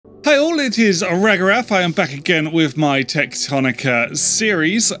Hi all, it is Ragarath. I am back again with my Techtonica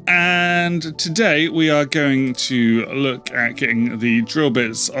series, and today we are going to look at getting the drill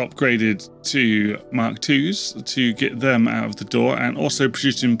bits upgraded to Mark IIs to get them out of the door, and also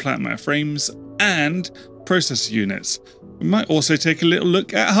producing plantmatter frames and processor units. We might also take a little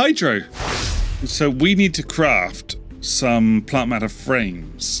look at hydro. So we need to craft some plantmatter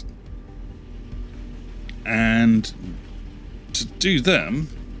frames, and to do them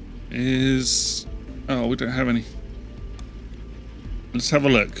is... oh, we don't have any. Let's have a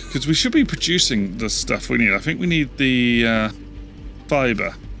look, because we should be producing the stuff we need. I think we need the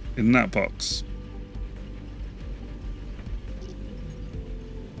fiber in that box.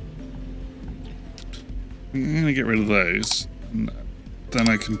 I'm going to get rid of those, and then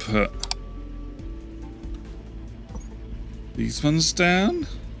I can put these ones down.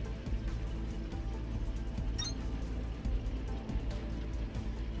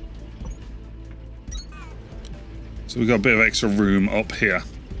 So we've got a bit of extra room up here.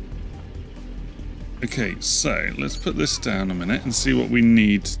 Okay, so let's put this down a minute and see what we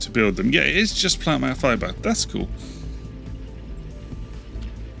need to build them. Yeah, it is just plantmatter fiber. That's cool.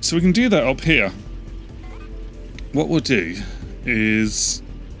 So we can do that up here. What we'll do is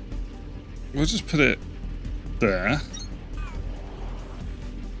we'll just put it there.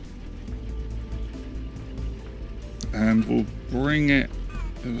 And we'll bring it...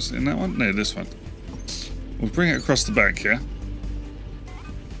 was it in that one? No, this one. We'll bring it across the back here.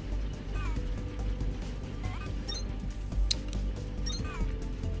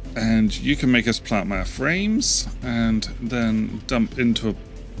 And you can make us plantmatter frames and then dump into a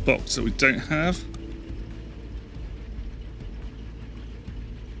box that we don't have.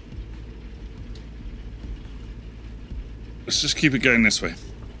 Let's just keep it going this way.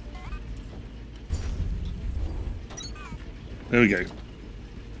 There we go.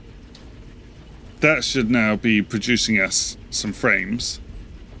 That should now be producing us some frames,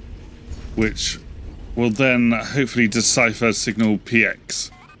 which will then hopefully decipher signal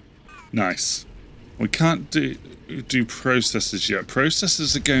PX. Nice. We can't do processors yet.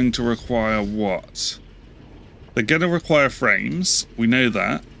 Processors are going to require what? They're going to require frames. We know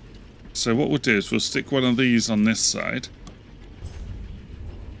that. So what we'll do is we'll stick one of these on this side.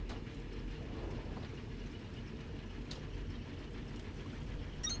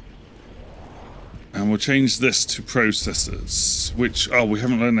 And we'll change this to processors, which, oh, we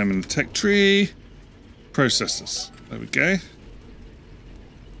haven't learned them in the tech tree. Processors. There we go.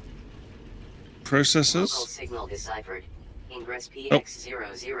 Processors. Signal deciphered. Ingress PX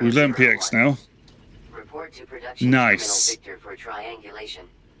oh, we've learned PX now. Report to production. Nice. Victor for triangulation.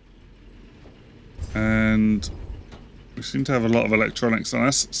 And we seem to have a lot of electronics on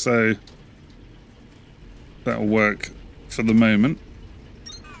us, so that'll work for the moment.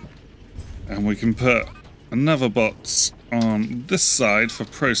 And we can put another box on this side for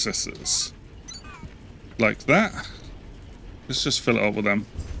processors. Like that. Let's just fill it up with them.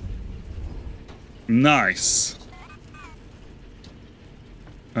 Nice.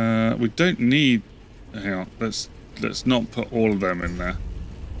 We don't need... hang on, let's not put all of them in there.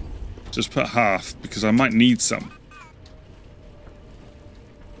 Just put half, because I might need some.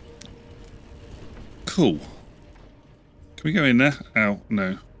 Cool. Can we go in there? Oh,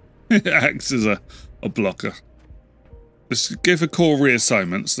 no. It acts as a blocker. Let's go for core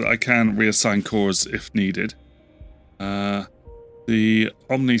reassignments so that I can reassign cores if needed. The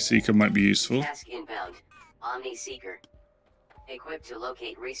Omni Seeker might be useful. Task inbound. Omni Seeker. Equipped to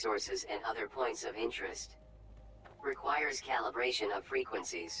locate resources and other points of interest. Requires calibration of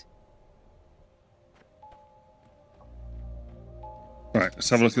frequencies. Right, let's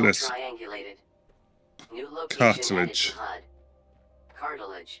have a look at this. Triangulated. New location Cartilage.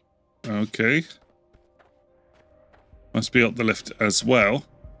 Cartilage. Okay. Must be up the lift as well.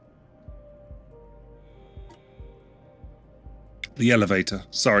 The elevator,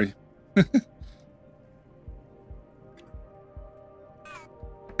 sorry.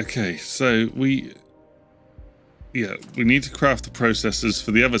 Okay, so we need to craft the processors for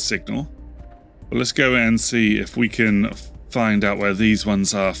the other signal. But let's go and see if we can find out where these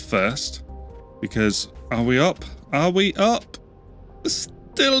ones are first. Because, are we up? Are we up?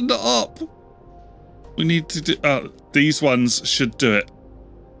 Still not up. We need to do... these ones should do it.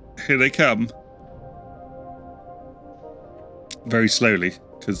 Here they come. Very slowly,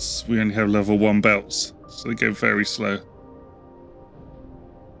 because we only have level 1 belts. So they go very slow.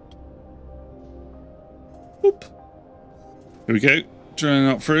 Whoop. Here we go. Drilling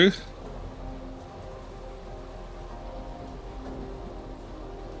up through.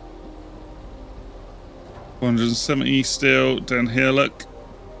 170 still down here, look.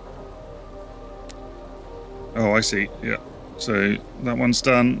 Oh, I see. Yeah. So that one's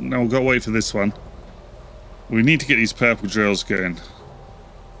done. Now we've got to wait for this one. We need to get these purple drills going.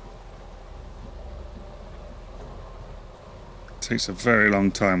 It takes a very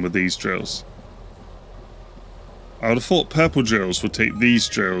long time with these drills. I would have thought purple drills would take these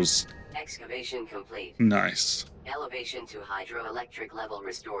drills. Excavation complete. Nice. Elevation to hydroelectric level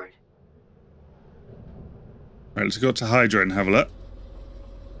restored. Right, let's go to Hydro and have a look.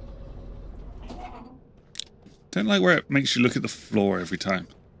 Don't like where it makes you look at the floor every time.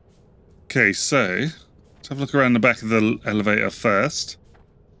 Okay, so let's have a look around the back of the elevator first.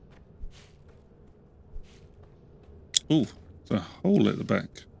 Ooh, there's a hole at the back.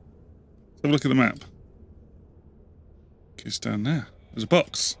 Let's have a look at the map. Okay, it's down there. There's a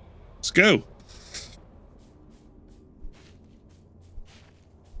box. Let's go.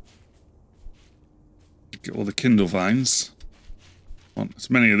 Get all the Kindle vines. Want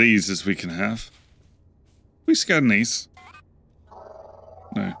as many of these as we can have. We scan these?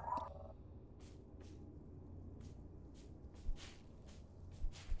 No.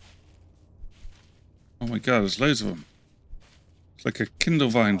 Oh my god, there's loads of them. It's like a Kindle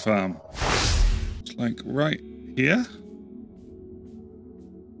vine farm. It's like right here.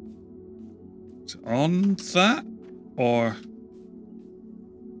 Is it on that? Or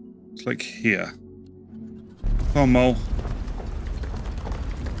it's like here. Come on, Mole.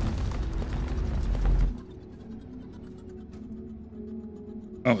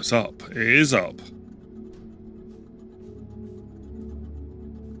 Oh, it's up. It is up.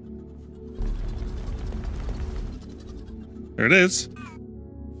 There it is.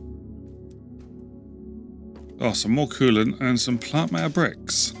 Oh, some more coolant and some plant matter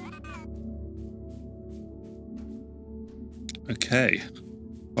bricks. Okay.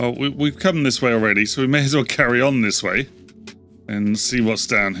 Well, we've come this way already, so we may as well carry on this way and see what's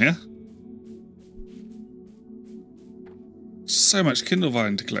down here. So much Kindle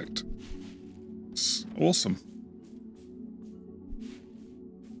vine to collect. It's awesome.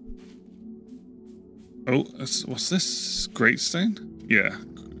 Oh, what's this? Great stone? Yeah,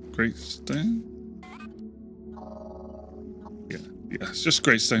 great stone. Yeah, it's just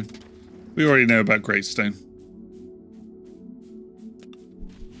great stone. We already know about great stone.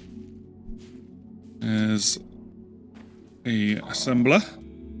 There's a assembler.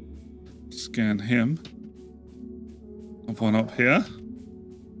 Scan him. Have one up here.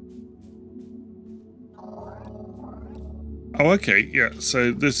 Oh, okay, yeah.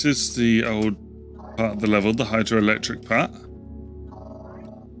 So this is the old part of the level, the hydroelectric part.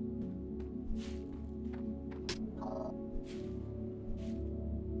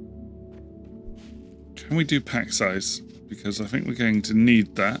 Can we do pack size? Because I think we're going to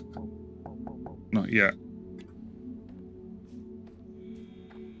need that. Not yet.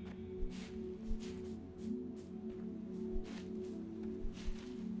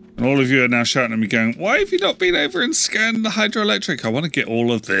 And all of you are now shouting at me going, why have you not been over and scanned the hydroelectric? I want to get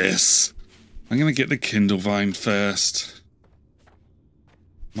all of this. I'm going to get the Kindle vine first.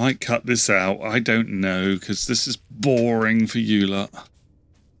 Might cut this out. I don't know, because this is boring for you lot.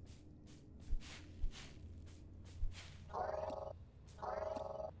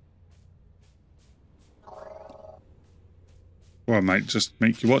 Or I might just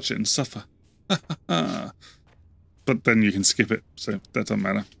make you watch it and suffer. But then you can skip it, so that doesn't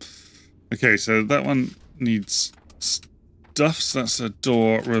matter. Okay, so that one needs stuff, so that's a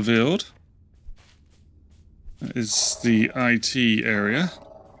door revealed. That is the IT area.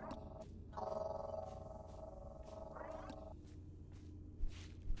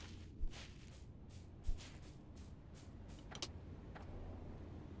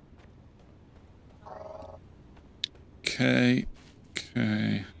 Okay.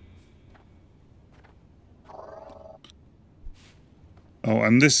 Oh,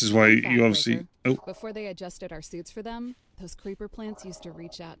 and this is why you obviously... Oh. Before they adjusted our suits for them, those creeper plants used to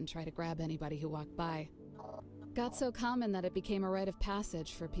reach out and try to grab anybody who walked by. Got so common that it became a rite of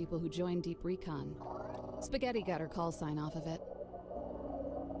passage for people who joined Deep Recon. Spaghetti got her call sign off of it.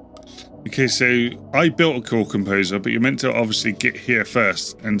 Okay, so I built a core composer, but you're meant to obviously get here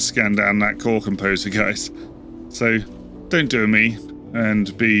first and scan down that core composer, guys. So don't do me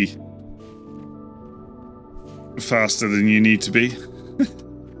and be faster than you need to be.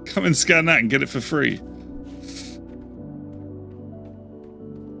 Come and scan that and get it for free.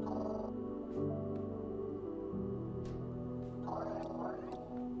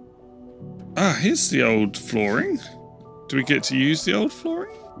 Ah, here's the old flooring. Do we get to use the old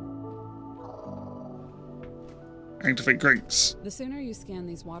flooring? Activate cranks. The sooner you scan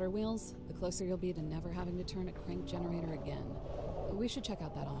these water wheels, the closer you'll be to never having to turn a crank generator again. We should check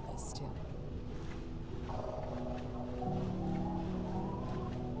out that office, too.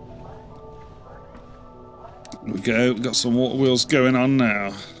 There we go. We've got some water wheels going on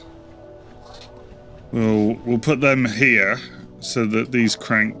now. We'll put them here so that these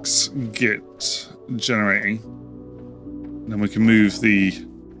cranks get generating. And then we can move the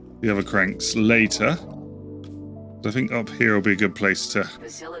other cranks later. I think up here will be a good place to...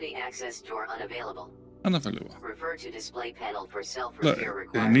 Facility access door unavailable. Unavailable. Refer to display panel for self-repair Look, it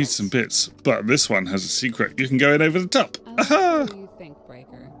requirements. needs some bits, but this one has a secret. You can go in over the top. What do you think,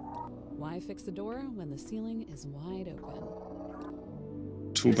 Breaker? Why fix the door when the ceiling is wide open?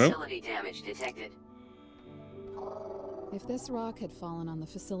 Tool belt. Facility damage detected. If this rock had fallen on the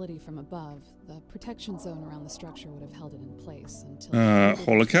facility from above, the protection zone around the structure would have held it in place until it was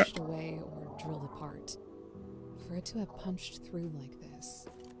holocat. pushed away or drilled apart. For it to have punched through like this,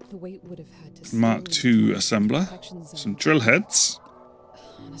 the weight would have had to Mark slowly II pull the assembler. protection zone Some drill heads.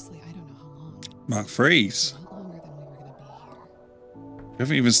 Honestly, I don't know how long. Mark III's. A lot longer than we were going to be here. We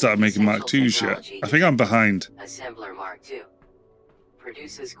haven't even started making Mark II's yet. I think I'm behind. Assembler Mark II.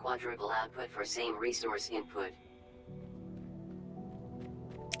 Produces quadruple output for same resource input.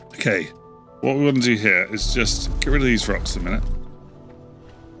 Okay, what we want to do here is just get rid of these rocks a minute.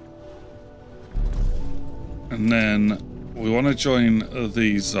 And then we want to join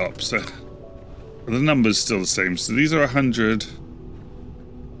these up. So the number's still the same. So these are 100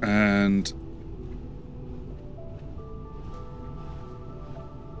 and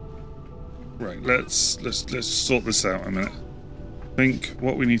right, let's sort this out a minute. I think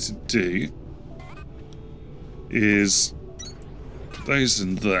what we need to do is put those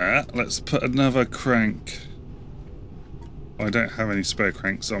in there. Let's put another crank. I don't have any spare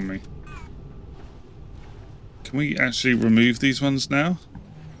cranks on me. Can we actually remove these ones now?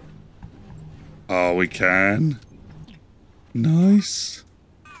 Oh, we can. Nice.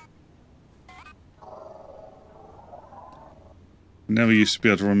 Never used to be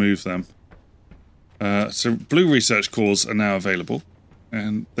able to remove them. So blue research cores are now available.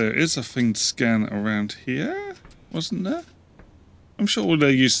 And there is a thing to scan around here, wasn't there? I'm sure there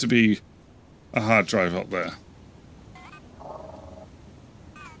used to be a hard drive up there.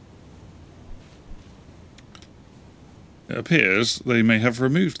 It appears they may have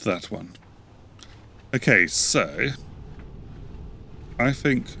removed that one. Okay, so I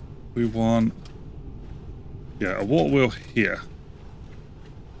think we want, yeah, a water wheel here.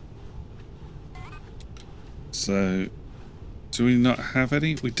 So, do we not have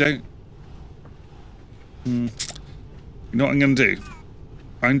any? We don't. You know what I'm going to do?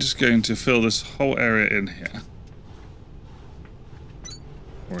 I'm just going to fill this whole area in here.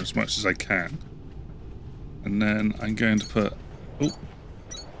 Or as much as I can. And then I'm going to put, oh,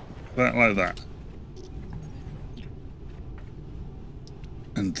 that like that.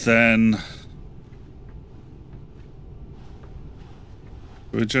 And then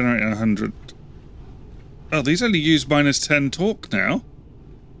we're generating 100. Oh, these only use -10 torque now.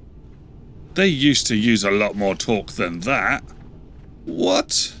 They used to use a lot more torque than that.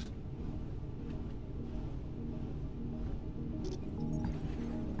 What?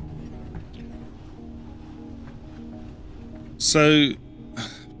 So,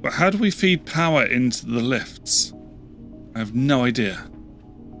 but how do we feed power into the lifts? I have no idea.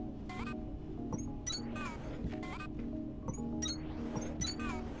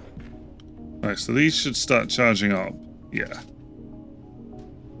 Right, so these should start charging up. Yeah.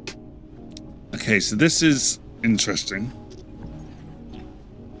 Okay, so this is interesting.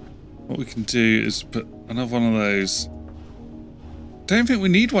 What we can do is put another one of those. Don't think we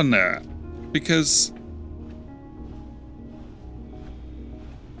need one there, because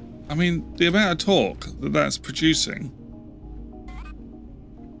I mean, the amount of torque that that's producing.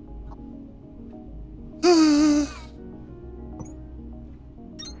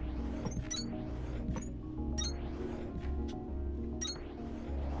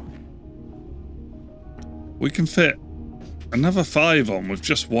 We can fit another 5 on with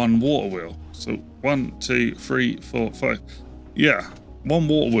just one water wheel. So 1, 2, 3, 4, 5. Yeah, one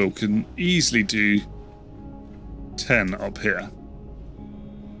water wheel can easily do 10 up here.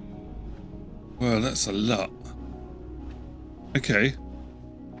 Well, that's a lot. Okay.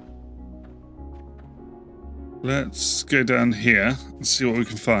 Let's go down here and see what we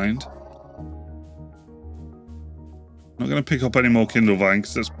can find. Not going to pick up any more Kindle Vine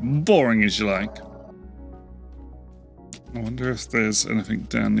because that's boring as you like. I wonder if there's anything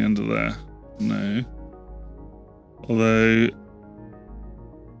down the end of there. No. Although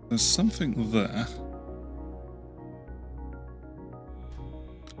there's something there.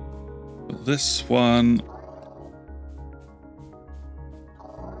 But this one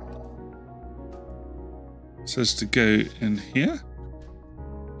says to go in here.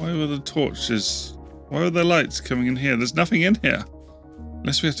 Why were the torches Why are there lights coming in here? There's nothing in here.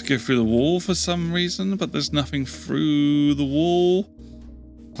 Unless we have to go through the wall for some reason, but there's nothing through the wall.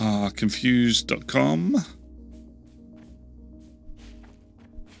 Confused.com.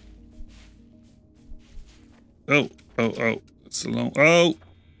 Oh. It's a long... Oh!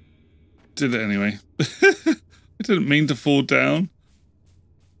 Did it anyway. I didn't mean to fall down.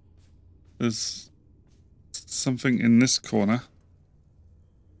 There's something in this corner.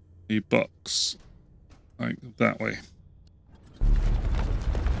 A box. Like that way.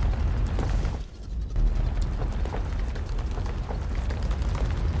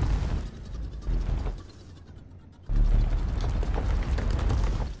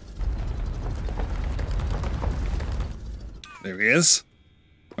 There he is.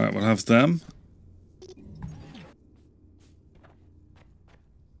 Alright, we'll have them.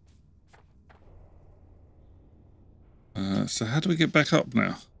 So how do we get back up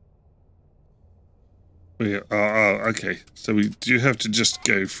now? Okay. So we do have to just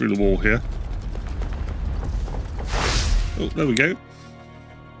go through the wall here. Oh, there we go.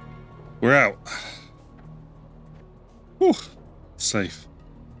 We're out. Whew. Safe.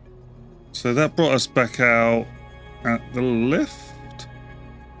 So that brought us back out at the lift.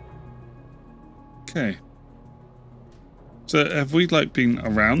 Okay. So have we like been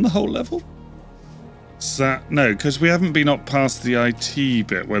around the whole level? No, because we haven't been up past the IT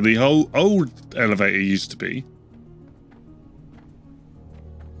bit where the whole old elevator used to be.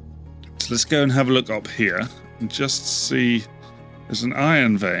 So let's go and have a look up here and just see. There's an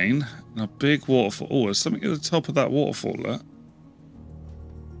iron vein and a big waterfall. Oh, there's something at the top of that waterfall. Look.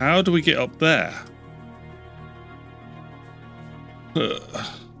 How do we get up there?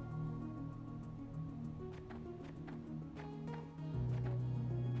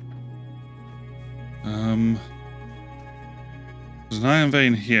 There's an iron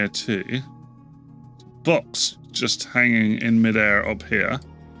vein here too. Box just hanging in midair up here.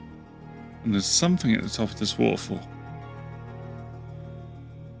 And there's something at the top of this waterfall.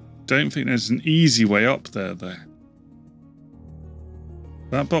 Don't think there's an easy way up there though.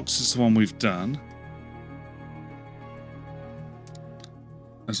 That box is the one we've done.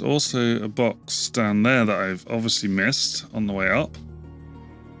 There's also a box down there that I've obviously missed on the way up.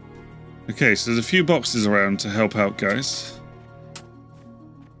 Okay, so there's a few boxes around to help out, guys.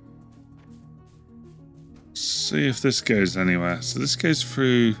 See if this goes anywhere. So this goes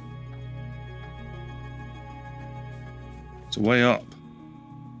through... It's way up.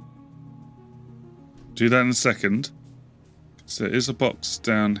 Do that in a second. So there is a box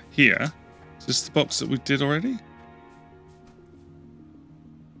down here. Is this the box that we did already?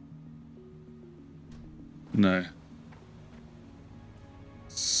 No.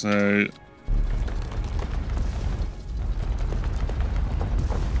 So...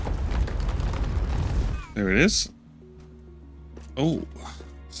 There it is. Oh,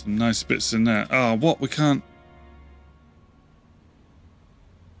 some nice bits in there. Ah, what? We can't...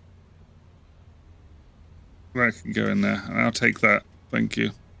 That can go in there. I'll take that. Thank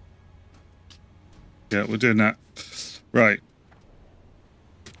you. Yeah, we're doing that. Right.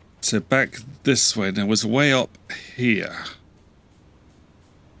 So back this way. There was a way up here.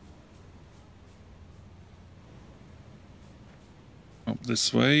 Up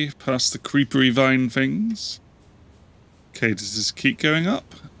this way, past the creepery vine things. Okay, does this keep going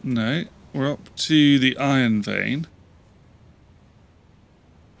up? No. We're up to the iron vein.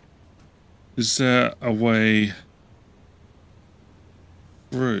 Is there a way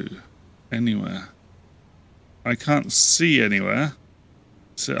through anywhere? I can't see anywhere.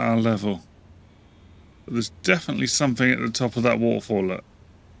 It's at our level. But there's definitely something at the top of that waterfall. Look.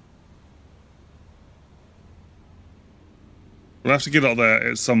 We'll have to get up there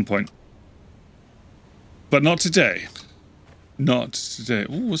at some point. But not today. Not today.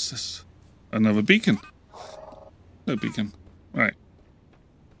 Oh, what's this? Another beacon. No beacon. Right.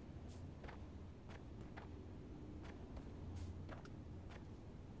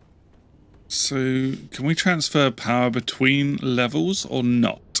 So, can we transfer power between levels or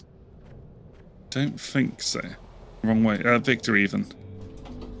not? Don't think so. Wrong way. Victor even.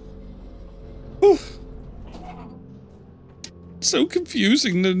 Whew. So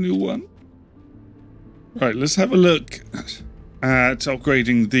confusing, the new one. Right, let's have a look at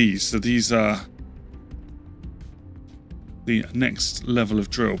upgrading these. So these are the next level of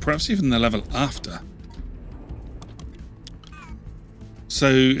drill. Perhaps even the level after. So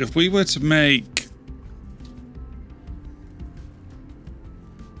if we were to make...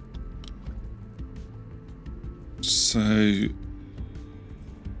 So...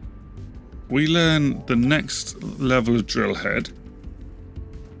 We learn the next level of drill head.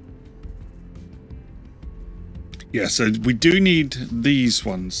 Yeah, so we do need these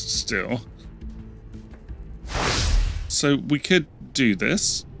ones still. So we could do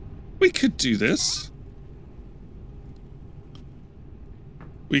this. We could do this.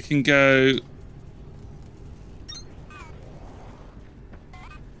 We can go...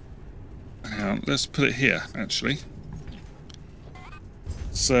 Hang on, let's put it here, actually.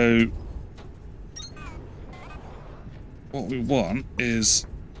 So... what we want is...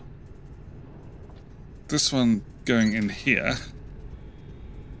 this one going in here.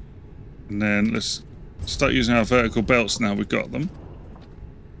 And then let's start using our vertical belts now we've got them.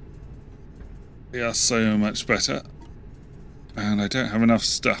 They are so much better. And I don't have enough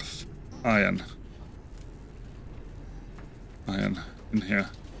stuff. Iron. Iron in here.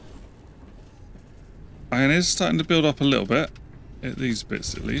 Iron is starting to build up a little bit. At these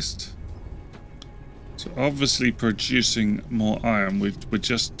bits at least. So obviously producing more iron. We're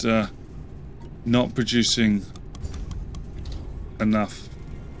just not producing enough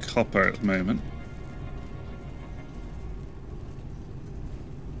copper at the moment.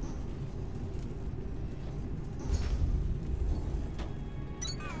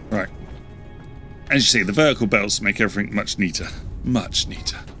 Right. As you see, the vertical belts make everything much neater. Much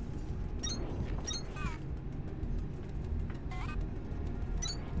neater.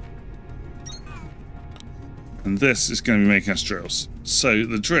 And this is going to be making us drills. So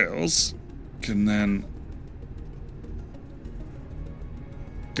the drills can then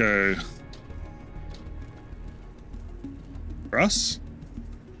go across,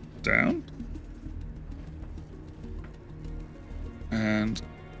 down, and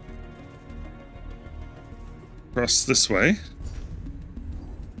across this way,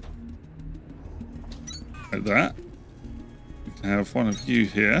 like that. We can have one of you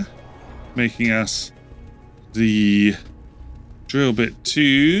here, making us the drill bit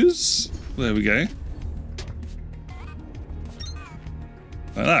 2s. There we go.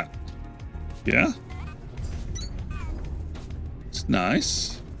 Like that. Yeah. It's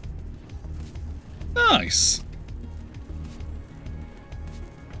nice. Nice.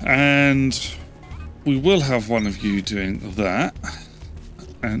 And we will have one of you doing that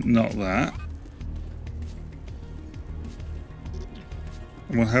and not that.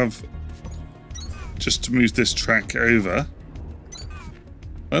 And we'll have just to move this track over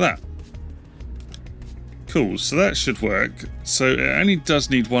like that. Cool, so that should work. So it only does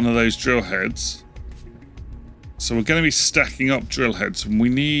need one of those drill heads. So we're going to be stacking up drill heads, and we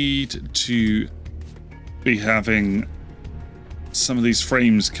need to be having some of these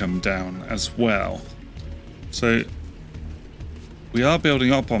frames come down as well. So we are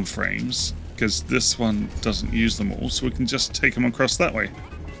building up on frames because this one doesn't use them all, so we can just take them across that way.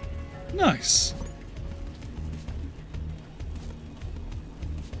 Nice.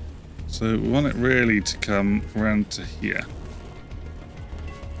 So we want it really to come around to here.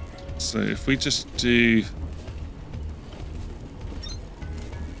 So if we just do...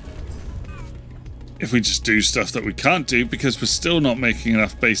 if we just do stuff that we can't do because we're still not making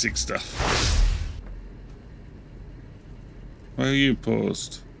enough basic stuff. Why are you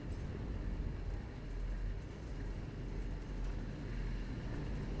paused?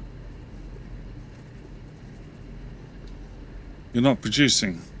 You're not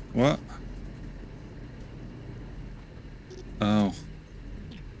producing. What? Oh.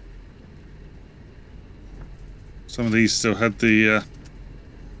 Some of these still had the...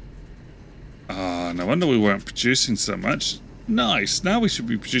 Ah, no wonder we weren't producing so much. Nice, now we should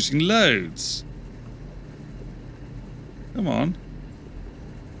be producing loads. Come on.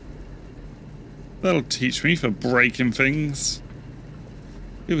 That'll teach me for breaking things.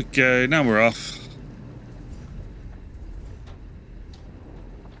 Here we go, now we're off.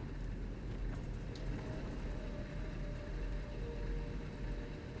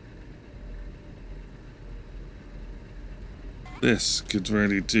 This could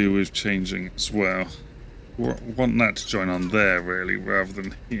really do with changing as well. Want that to join on there, really, rather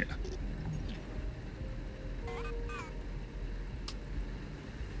than here.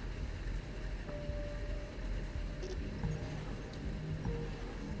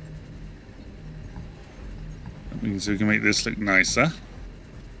 That means we can make this look nicer.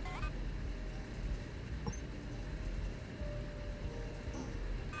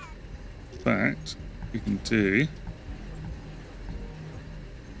 In fact, we can do...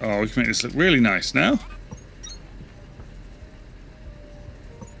 oh, we can make this look really nice now.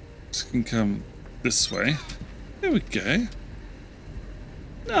 This can come this way. There we go.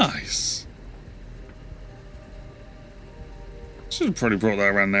 Nice. Should have probably brought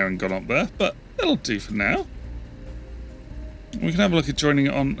that around there and gone up there, but that'll do for now. We can have a look at joining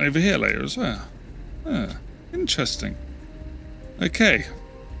it on over here later as well. Ah. Interesting. Okay.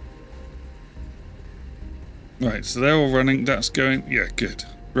 Right, so they're all running. That's going... Yeah, good.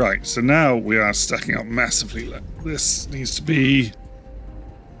 Right, so now we are stacking up massively. This needs to be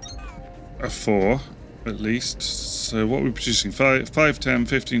a 4, at least. So what are we producing? 5, 10,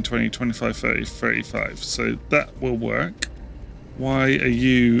 15, 20, 25, 30, 35. So that will work. Why are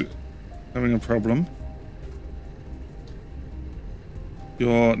you having a problem?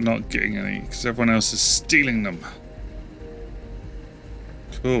 You're not getting any, because everyone else is stealing them.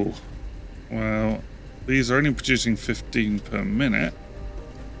 Cool. Well, these are only producing 15 per minute.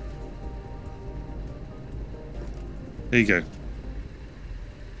 There you go.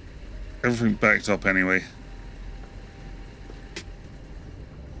 Everything backed up anyway.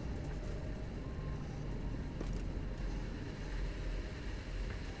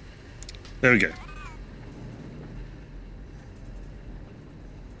 There we go.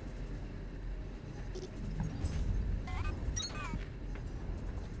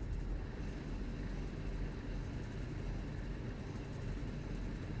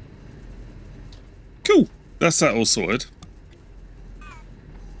 Cool. That's that all sorted.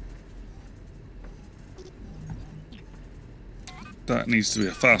 That needs to be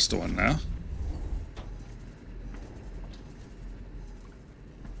a faster one now.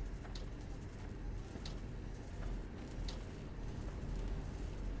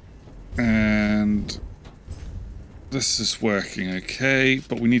 And this is working okay,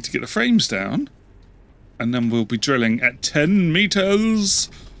 but we need to get the frames down. And then we'll be drilling at 10 meters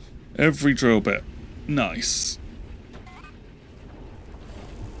every drill bit. Nice.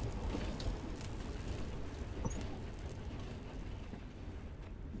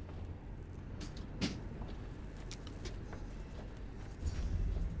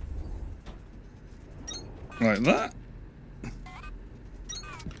 Like that.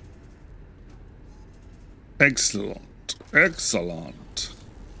 Excellent. Excellent.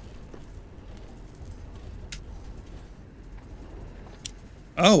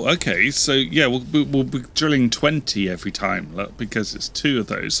 Oh, okay. So, yeah, we'll be drilling 20 every time, look, because it's 2 of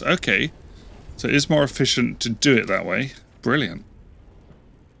those. Okay. So it is more efficient to do it that way. Brilliant.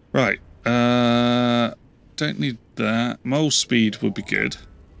 Right. Don't need that. Mole speed would be good.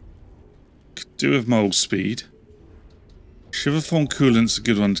 Could do with mole speed. Shiverform coolant's a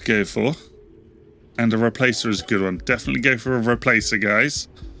good one to go for. And a replacer is a good one. Definitely go for a replacer, guys.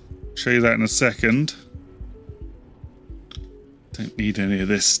 Show you that in a second. Don't need any of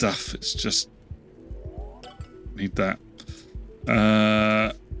this stuff. It's just... need that.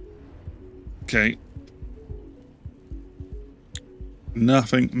 Okay.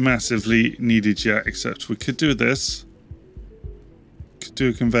 Nothing massively needed yet, except we could do this. Could do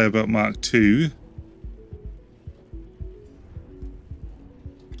a conveyor belt Mark II.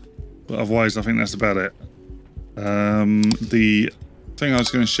 But otherwise, I think that's about it. The thing I was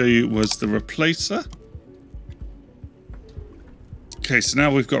going to show you was the replacer. Okay, so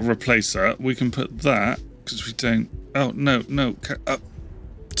now we've got a replacer. We can put that, because we don't... Oh, no.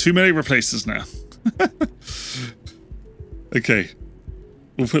 Too many replacers now. Okay.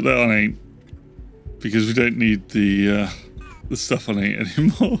 We'll put that on 8. Because we don't need the stuff on 8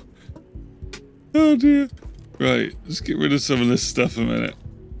 anymore. Oh, dear. Right, let's get rid of some of this stuff a minute.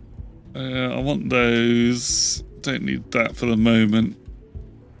 I want those. Don't need that for the moment.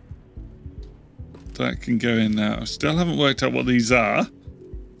 That can go in now. I still haven't worked out what these are.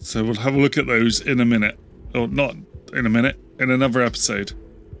 So we'll have a look at those in a minute. Or not in a minute. In another episode.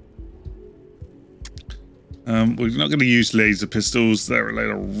 We're not going to use laser pistols. They're a load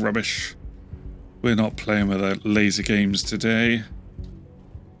of rubbish. We're not playing with laser games today.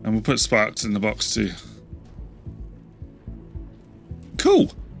 And we'll put sparks in the box too.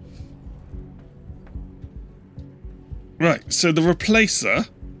 Cool. Right, so the replacer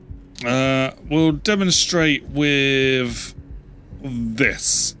will demonstrate with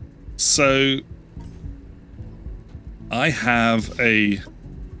this. So I have a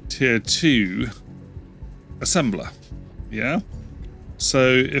tier 2 assembler, yeah? So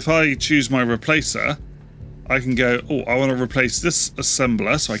if I choose my replacer, I can go, oh, I want to replace this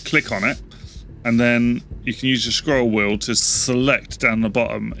assembler, so I click on it, and then you can use your scroll wheel to select down the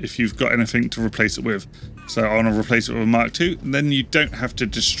bottom if you've got anything to replace it with. So I want to replace it with a Mark II, and then you don't have to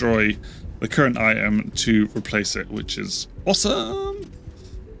destroy the current item to replace it, which is awesome!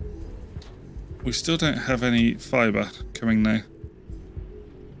 We still don't have any fiber coming now.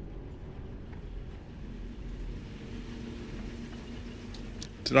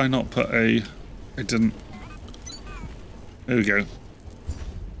 Did I not put a... I didn't. There we go.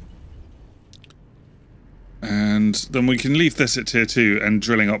 And then we can leave this at tier 2 and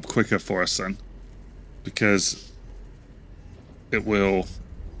drilling up quicker for us then. because it will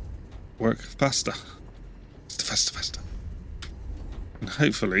work faster. Faster. And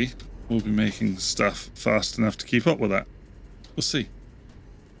hopefully we'll be making stuff fast enough to keep up with that. We'll see.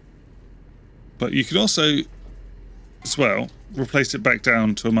 But you can also, as well, replace it back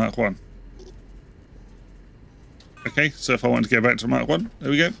down to a Mark 1. Okay, so if I want to go back to a Mark 1,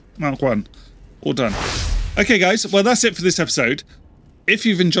 there we go, Mark 1. All done. Okay guys, well that's it for this episode. If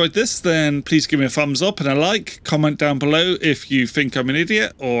you've enjoyed this, then please give me a thumbs up and a like. Comment down below if you think I'm an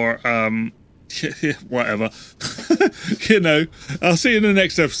idiot or, whatever. You know, I'll see you in the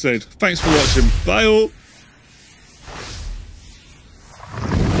next episode. Thanks for watching. Bye all.